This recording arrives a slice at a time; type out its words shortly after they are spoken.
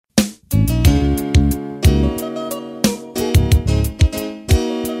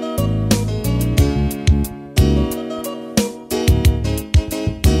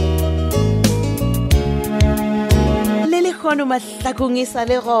mono mahlakong e sa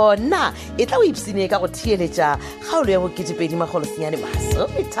le gona e tla o ipsine ka go thieletša kgaolo ya bo2,3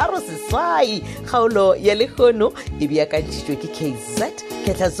 kgaolo ya lekgono e beakantšitšwe ke KZ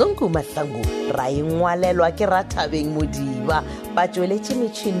ketla zonku mahlangu ra engwalelwa ke Rethabile Modiba ba tšweletše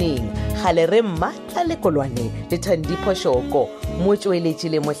metšhineng gale re mmatla lekolwane le Thandipho Shoko mo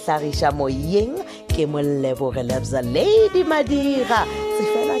tšweletše le mohlagiša moyeng ke Sebjalebjale Madira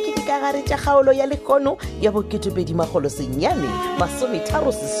sefela ke dikagare tša kgaolo ya lekgono ya bo2,3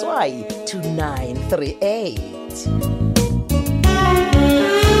 2938.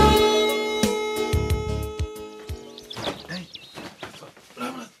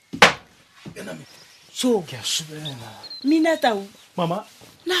 So, mina tau. Mama.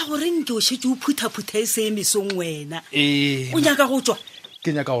 Na gore nke o šetse o phutha e se mesong wena. O nyaka go tswa.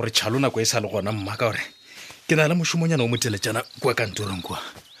 Ke nyaka gore tšhalona kwa e sa le gona mma ka gore ke na le mošomonyana o moteletšana kwa kantorong kwa.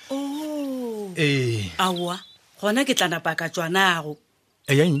 Aowa, gona ke tla napa ka tswanago.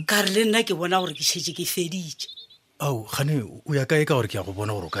 Ka re le nna ke bona gore ke šetse ke feditše. Ao, gane o ya kae ka gore ke ya go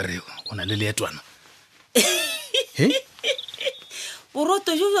bona gore o ka re o na le leetwana.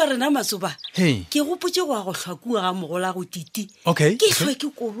 Boroto jo jwa rena Masoba ke gopotse go a go hlakua ga mogola go titi ke hlwe ke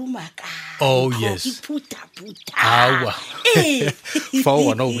koruma ka ke phuta awa fa o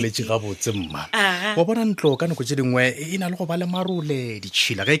bona o boletše ga botse mma wa bona ntlo ka nako tše dingwe e na le go ba le marole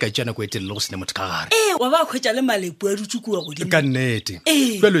ditšhila ga e ka tšana ko etelele go sene motho ka gare wa ba khwetša le malepu a dutšukua godimo ka nnete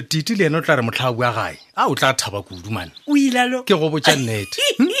jalo titi le ena o tla re motlha bua gae a o tla thaba kudu mane o ilalo ke go botša nnete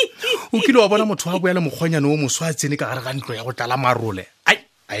o kile wa bona motho wa boela mokgonyane o moswa a tsene ka gare ga ntlo ya go tlala marole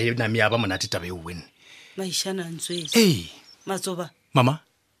a e name ya ba monate tabe e wene maišana ntswese Matsoba mama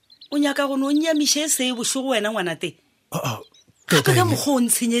o nyaka go no nyamiše se e bošego wena ngwanate ka ka mokgo o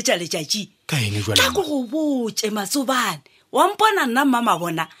ntshenyetša letšatši ka go botše Matsobane wa mpona nna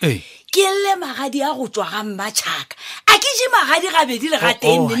Mamabona ke le magadi a go tswa ga mmatšhaka a ke je magadi gabedi le ga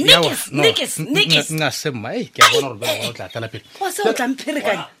tenne nikes nna semma ke a bona gore ba tla tla pele wa se o tla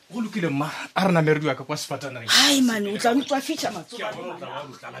mpherekanya go lokile mma a rena merediwa ka kwa sefatana re hai man o tla ntwa fiša Matsobane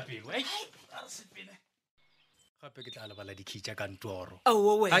gape ke tla lebala dikitša ka ntoro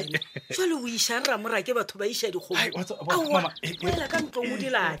aowa wena jale o iša rra mora ke batho ba iša dikgomo wela ka ntlong o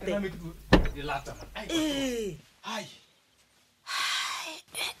dilate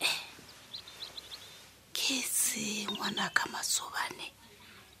ke se ngwana ka Matsobane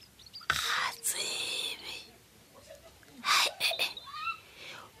ga tsebe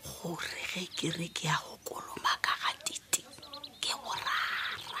gore ge ke re ke ya go koloma ka ga titi ke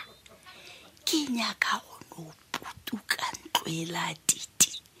borara ke nyaka go no putuka ntloela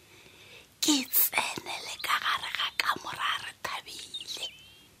titi ke tsenele ka gare ga kamora Rethabile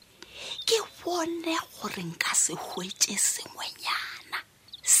ke bone gore nka se hwetše sengwenyana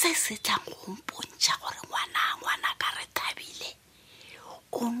se se tlang go mpontšha gore ngwana ka Rethabile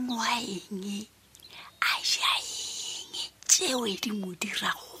o nwa eng a ja eng tšeo di mo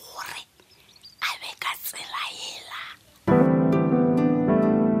dirago gore a be ka tsela ela.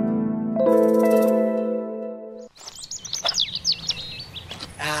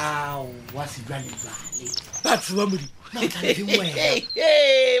 Wa Sebjalebjale batho ba modi na tlale wena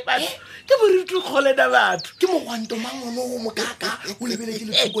ke boriti kgole da batho ke mogwanto mangono o mokaka o lebeletse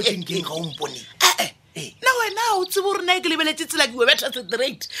le tsokoteng ke ga o mpone na wena o tsebo gore na ke lebeletse tsela ke webetha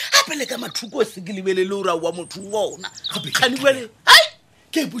straight gape le ka mathuko se ke lebelele o ra wa motho wona gane bole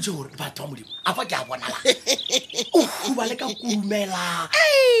ke botse gore batho ba modimo a fa ke a bonala o ba le ka kurumela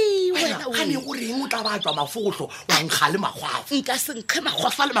wena ga ne go reng o tla ba tswa mafogotlo wa nkga le magwafa nka se nkge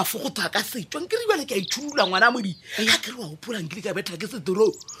magwafa le mafogotlo a ka setswa ke re bjale ke a itshudula ngwana modi ga ke re wa gopolang ke le ka betha ke setoro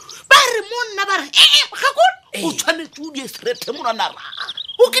ba re monna ba re gakolo o tshwanetse o die serethe monwana ra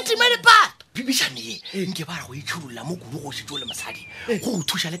o ketimele pata bibišane e nke ba re go itshudula mo kudu go setso le mosadi go go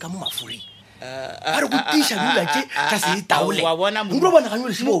thuša le ka mo mafureng ba re go tiša dula ke ka se itaole o bona ganyo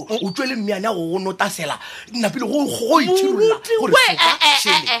le sebo o tswele mmeane ya go notasela napile go itshudula gore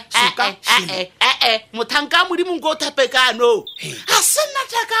soka mothanka modimo nko o thapekano ga se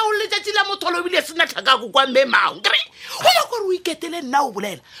nathaka o letšatši la motholo ebile se nathaka ko kwa mmemang kere go ya gore o iketele nna o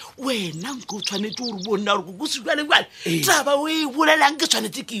bolela wena nko o tshwanetse gore bonna gore ko se jale taba o e bolelang ke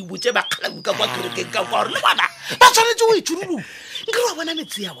tshwanetse ke e botse bakgalabu ka kwa kerekeng ka kwa gore le bona ba tshwanetse o itshudulu nkere wa bona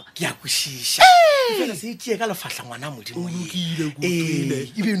metsi yawa ke ya kwešiša fela se tie ka lefahla ngwana modimo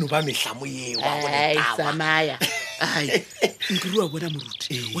ebe no ba mehlamo yeotsamaya nkere wa bona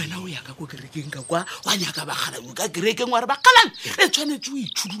moruti wena o yaka ko kerekeng ka kwa wa nyaka bakgalabu ka kerekeng wa re bakgalang e tshwanetse o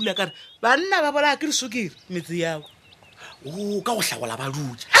itshudula kare banna ba bola ke re sokere metsi yago o ka go hlagola ba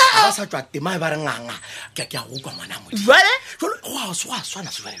dutse ba sa tswa tema ba re nganga ke a go kwa ngwana modimo jale go a swana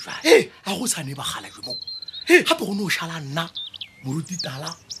se jale a go sane ba gala jo mo gape go ne o šala nna moruti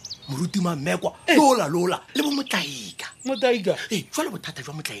tala moruti mamekwa lola le bo motlaika jwa le bothata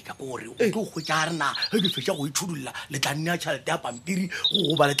jwa motlaika ko gore o ke go ja rena ge ke fetša go itšhudulla le tla nne ya tšhalete ya pampiri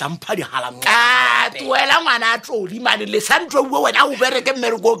go ba le tla mpha digalang tuela ngwana a tlodi mane le santlo bua wena o bereke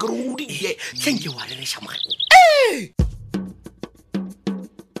mmereko ke re o die tlenke wa rereša mogeko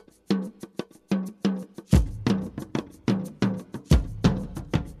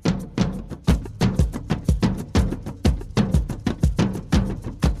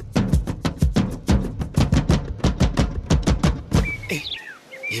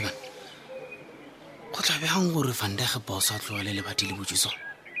gore fandege bosa tlogele lebati le botšiso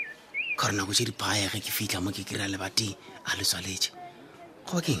ka gore nako tše dipaege ke fitlha mo ke kry-a lebati a le tswaletše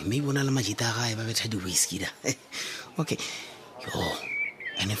go bakeng mme bona le majita a gae ba betha di-whiskida okay yo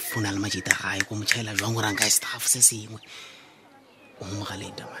ene fona le majita a gae ko motšhaela jwang gore anka staff se sengwe o mo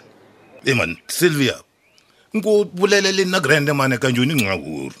mogaleta mane man Sylvia nko bolele le nna grande mane ka njoni nqa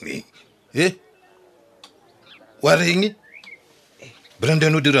gore wa reng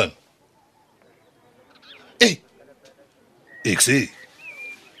Brandon o dirang Exe.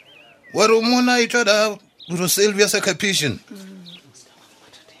 Waro mona itwada ro Sylvia sa capishin.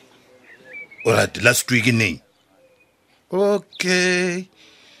 Alright, last week in. Okay.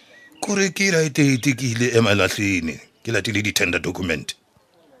 Kore kira itikile emalahlini. Kila tili di tender document.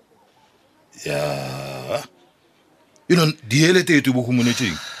 Yeah. You know, diele te tu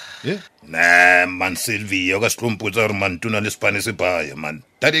bokumuneching. Yeah? Nah, man Sylvia, ga stromputsa man tuna le Spanish baya man.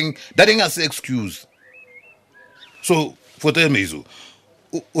 That ain't as excuse. So for them iso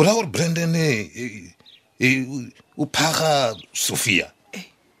o ra gore Brandon o phaga Sophia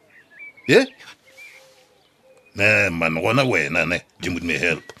man gona wena ne you need me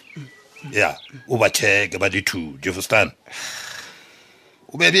help o ba check ba di two Jefferson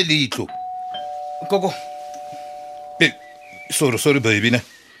o be be litlo koko sorry baby ne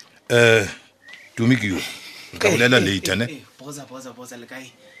to meet you ka bolela later ne boza le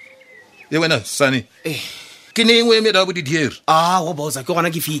kae wena Sunny ke ne engwe me da bo di here go boza ke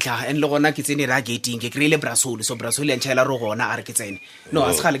gona ke fitla en le gona ke tsene ra gating ke kreile brasole so brasole ya ntšhaela ro gona a re ke tsene no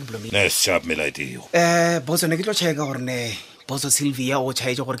a se gale ke blomi ne sharp me like you bozo ne ke tlo checka gore ne bozo Sylvia o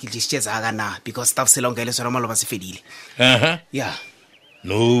chaetse gore ke tlisitse zaga na because staff se longa le sona maloba se fedile yeah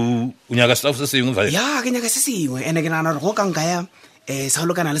no o nyaka staff se sengwe va ya ke nyaka se sengwe ene ke nana go ka nka ya sa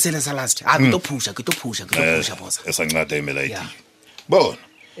lo kana le sele sa last a ke to pusha boza esa ngata me like bona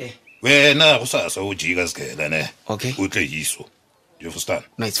wena go sasa o jiga skela ne okay o tle hiso you understand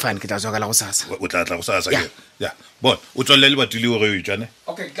no it's fine ke tla tswa ka la go sasa o tla go sasa ya bona o tswelele batile o re o itjane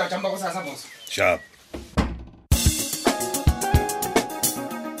okay ke tla jamba go sasa boss sharp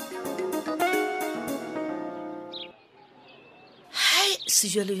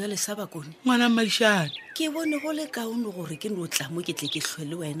Sebjalebjale sa bakone ngwana maishane ke bone go le kaone gore ke no tla mo ke tle ke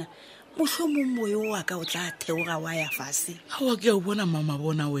hlwele wena mohlomong moyo wa ka o tla theoga wa ya fase ga wa ke a o bona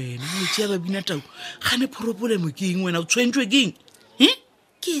Mamabona wena o tšea babina tau gane phuruphutša ke eng wena o tshwentswe ke eng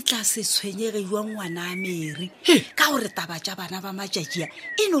ke tla se tshwenyege jwa ngwana a Mary ka gore taba tša bana ba matšatšia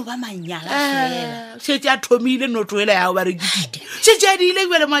e no ba manyala fela setse a thomile no tloela ya ba re ke tite setse a diile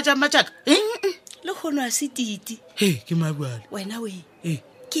ebele matšaka le kgono a se titi ke mabjale wena we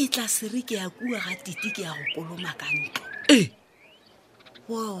ke tla se re ke ya kua ga titi ke ya go koloma ka ntlo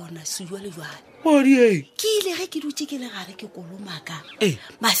bona Sebjalebjale ke ile ge ke dutse ke le gare ke kolomaka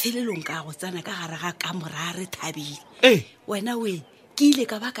mafelelong ka go tsena ka gare ga kamora a Rethabile wena we ke ile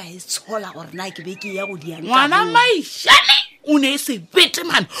ka baka e tshola gore na ke be ke ya go diang ngwana maishane o ne se bete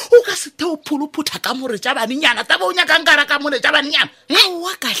man o ka se theo phuruphutša ka more tša banenyana taba o nyakang kara ka more tša banenyana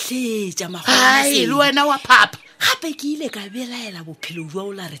wa ka hletša ai le wena wa phapa gape ke ile ka belaela bophelo jwa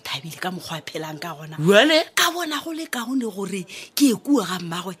o la Rethabile ka mokgwa a phelang ka gona jale ka bona go le kaone gore ke ekua ga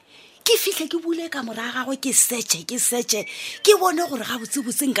mmagwe ke fihle ke bule ka mora gagwe ke searche ke bone gore ga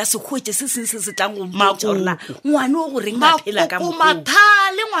botsebotse nka se kgwetse se seng se se tlang go mpotsa gorena ngwane o goreng ba phela ka mokgwa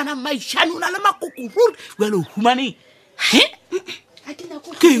mathale ngwana maishane o na le makoko ruri jale o humane a ke nako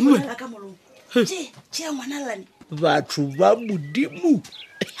ke ngwana ka molong tšea ngwana lane batho ba modimo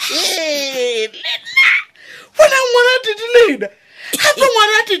bona ngwana titilena gape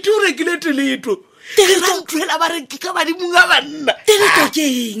ngwana titi o rekile teleto ntloela ba re ke ka badimong a banna teleto ke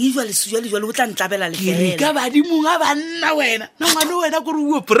eng Sebjalebjale o tla ntlabela lefela ka badimong a banna wena na ngwane wena kore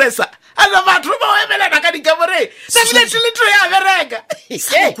o pressa ana batho ba o emelana ka dikamoreng sabile teleto ya bereka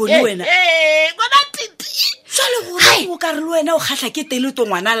sabakone wena ngwana titi jale gore o ka re le wena o kgatlha ke teleto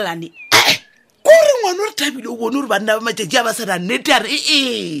ngwana lane kore ngwana ngwana re Thabile o bone gore banna ba matšatši a ba sena nnete a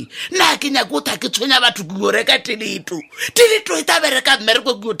re nna ke nyaka o tha ke tshwenya batho ke yo reka teleto e ta bereka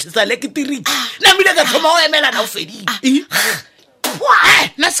mmereko ke yo thesa leketeriki namile ka thoma o emelana o fedile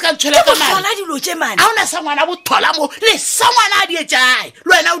nna se ka ntshwela ka mane dilo tše mane a o na sa ngwana bothola mo le sa ngwana a di etšae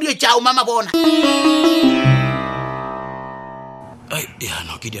le wena o di etšao Mamabona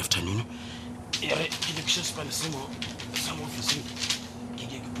no ke di-afternoon ere ke lekše sepane sa mo officing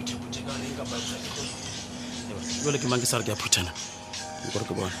ke phuthe ka reng ka batsa jole ke mang ke sa re ke a phuthana gore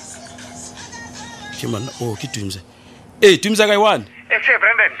ke bona ke mana ke Tumze Tumze ka iwane se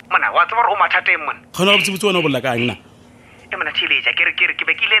Brandon mona wa tsaba re o mathateng mona khona go tsebutse wena o bolla ka nna mona tšhiletša ke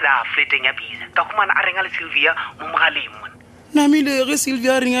bekile da fleteng ya bisa ka khumana a renga le Sylvia mo mogaleng mona namile ge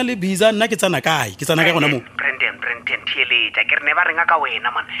Sylvia a renga le bisa nna ke tsana kae gona mo Brandon tšhiletša ke re ne ba renga ka wena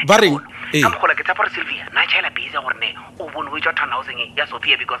mona ba reng ka mokgola ke tsapa re Sylvia na tšhaela bisa gore ne o bone o etswa town housing ya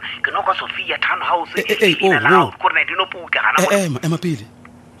Sophia because ke no ka Sophia town house ina loud gore ne dino puka gana mona ema pele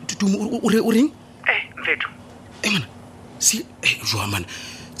o reng mfethu mana joa mana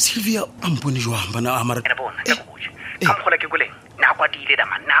Sylvia a mpone joang bana a mara bona ka botse ka mokgola ke goleng na kwatile da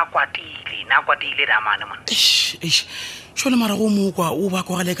mana mona shole mara go mo kwa o ba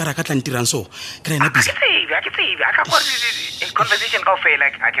kwa le ka raka tlantirang so ke rena bisa ke tsebe aka kwa conversation ka ofela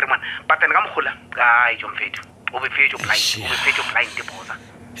a ke re mona but nka mokgola ka mfethu o be fethu blind boza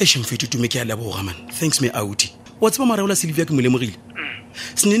mfethu tume ke a leboga man thanks me out wa tseba mara ola Sylvia ke molemogile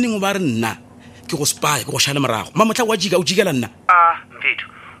seneneng o ba re nna ke go spy ke go shala morago mamotla wa jika o jikela nna mfethu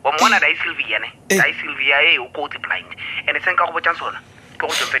wa mona da Sylvia o kotsi blind and it's nka go botsa sona ke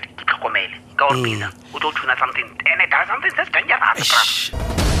go mfethu ke tlhokomele ka gore bisa o tlo tuna something and it does something that's dangerous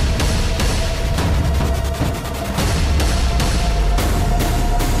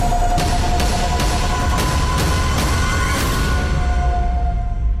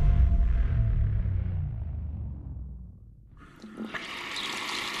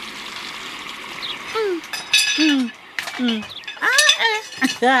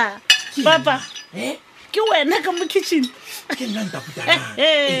papa ke wena ka mo kitchen ke nna ntaputa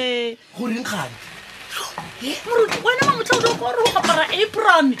gore nkgane moruti wena mamotla o go re go kapara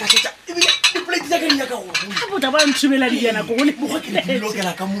apron ka tsa plate tsa ka nya ka go ka botla ba ntshubela di yana go le go ke di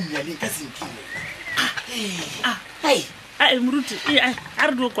lokela ka monya le ka senkile moruti a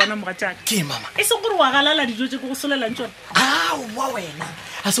re di kwana mo ga tsaka ke mama e se gore wa galala dijo tse go solelang tsona wa wena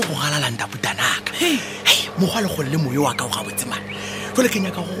a se go galala ntaputanaka mogwa le go le moyo wa ka o ga botsemane fole ke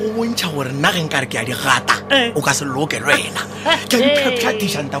nyaka go bontšha gore nna ge nka re ke a di gata o ka se loke le wena ke a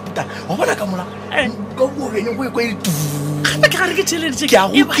diphaphatisa ntaputana wa bona ka mola ka bobene go ekwa gape ke gare ke tšheleditše ke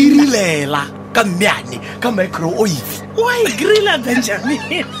a go kirilela ka mmeane ka microwave wa e grilla Benjamin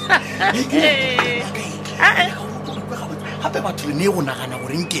gape batho le ne go nagana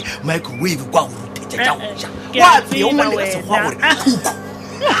gore nke microwave kwa go ruthetša tša go ja wa tseye o ngwane ka sekgwa gore kuku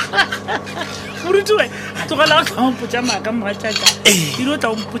moruti we tlogela o tla ompotsa maaka mogatšaka dilo o tla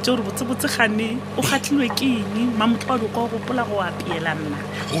ompotse gore botsebotse gane o kgatlhilwe ke eng mamotla wa doko go gopola go apeela nna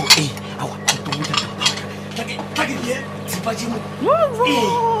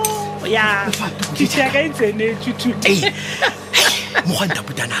ya titšha ka e tsenetšwe mogwa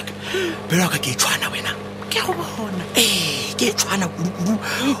ntaputanaka pelo ka ke e tshwana wena ke go bona ke e tshwana kudu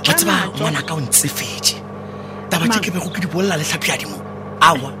wa tseba ngwana ka o ntsefetse taba tse ke bego ke di bolela le tlhapjadimo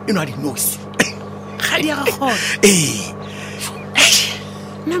awa e no a dinosi ga di aga gona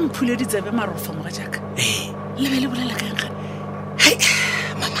nna mphule ditsebe marofa moga jaaka le be le bolela ka enga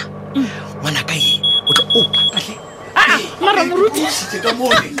mama ngwana ka e o tla kahle mara moruti ka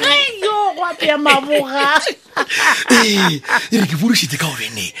mone yo go apea maboga e re ke burushitse ka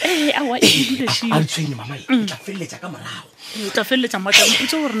obene awa e dile shi a tshwene mama e tla felletsa ka morago o tla felletsa mata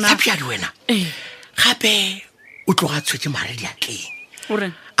mputse gore na tlhapjadi wena gape o tloga tshwetse mare diatleng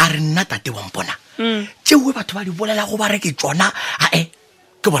ore a re nna tate wa mpona tšewe batho ba di bolela go ba re ke tsona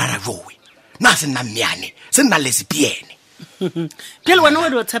ke borara jowe nna se nna mmeane se nna lesbiene pele wena o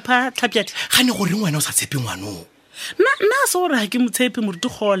di o tshepa tlhapjadi gane gore ngwana o sa tshepe ngwanong nna se gore ga ke motshepe moruti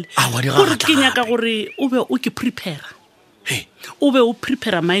gole gore ke nyaka gore o be o ke prepare o be o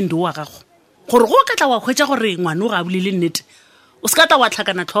prepare mind wa gago gore go ka tla wa khwetša gore ngwana o ga bolele nnete o se ka tla wa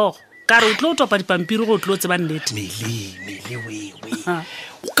tlhakana tlhogo ka re o tlo topa dipampiri go tlo tseba nnete mele we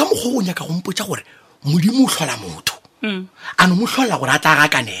ka mokgwa o nyaka go mpotša gore modimo o hlola motho a no mo hlola gore a tla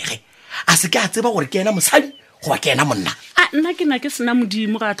gakanege a se ke a tseba gore ke ena mosadi goba ke ena monna nna ke na ke sena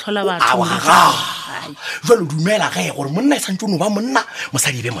modimo ga a tlhola batho jalo dumela ge gore monna e santse o no ba monna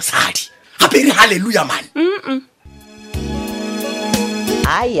mosadi e be mosadi gape re halleluja mane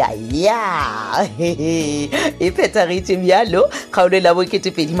ayaya e phethagetse bjalo kgaolo la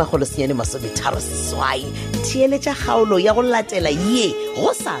bo2,330 theeletša kgaolo ya go latela ye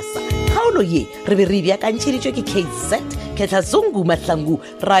go sasa. kgaolo ye re be re bjakantšheditšwe ke KZ Ketlazungu Mahlangu,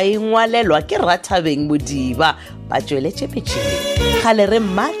 ra engwalelwa ke Rethabile Modiba, ba tšweletše metšhineng kgale re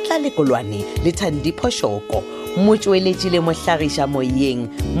Matla Lekolwane le Thandi Phošoko, motšweletši le mohlagiša moyeng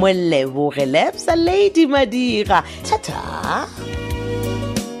Moleboge Lebza Lady Madira. Tata.